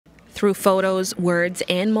Through photos, words,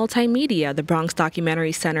 and multimedia, the Bronx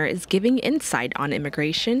Documentary Center is giving insight on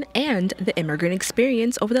immigration and the immigrant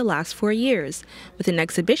experience over the last 4 years, with an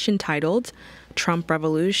exhibition titled Trump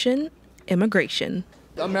Revolution, Immigration.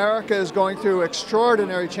 America is going through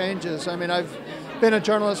extraordinary changes. I mean, I've been a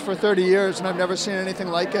journalist for 30 years and I've never seen anything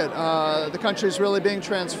like it. The country is really being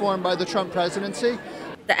transformed by the Trump presidency.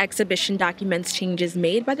 The exhibition documents changes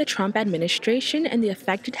made by the Trump administration and the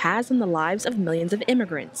effect it has on the lives of millions of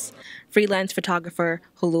immigrants. Freelance photographer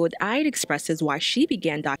Hulud Aid expresses why she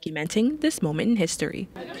began documenting this moment in history.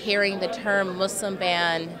 Hearing the term Muslim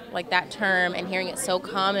ban, like that term, and hearing it so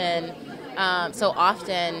common, so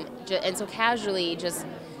often, and so casually, just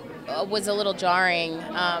was a little jarring.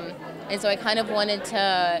 And so I kind of wanted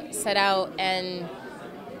to set out and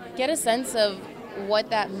get a sense of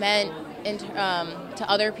what that meant to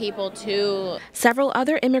other people too. Several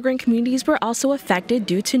other immigrant communities were also affected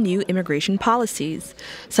due to new immigration policies,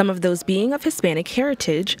 some of those being of Hispanic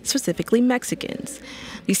heritage, specifically Mexicans.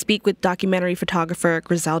 We speak with documentary photographer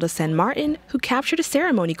Griselda San Martin, who captured a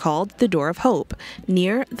ceremony called the Door of Hope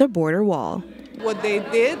near the border wall. What they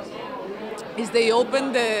did is they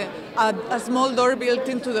opened a small door built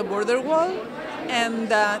into the border wall, and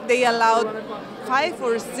they allowed 5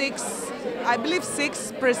 or 6, I believe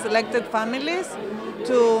 6 pre-selected families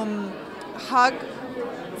to hug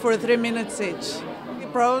for 3 minutes each.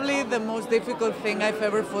 Probably the most difficult thing I've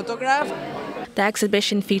ever photographed. The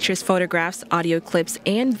exhibition features photographs, audio clips,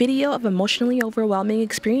 and video of emotionally overwhelming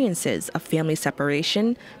experiences of family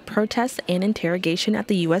separation, protests, and interrogation at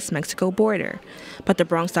the U.S.-Mexico border. But the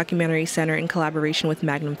Bronx Documentary Center, in collaboration with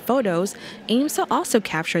Magnum Photos, aims to also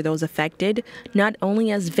capture those affected, not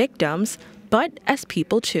only as victims, but as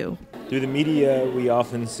people too. Through the media, we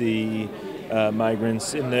often see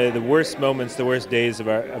migrants in the worst moments, the worst days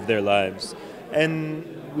of their lives. And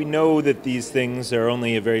we know that these things are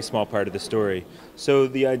only a very small part of the story. So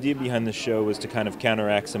the idea behind the show was to kind of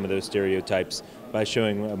counteract some of those stereotypes by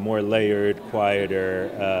showing a more layered,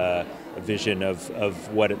 quieter vision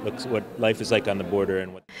of what life is like on the border.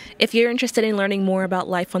 If you're interested in learning more about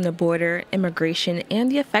life on the border, immigration, and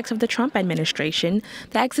the effects of the Trump administration,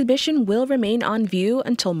 the exhibition will remain on view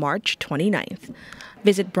until March 29th.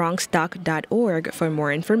 Visit bronxdoc.org for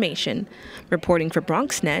more information. Reporting for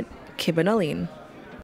BronxNet, Kibben Aline.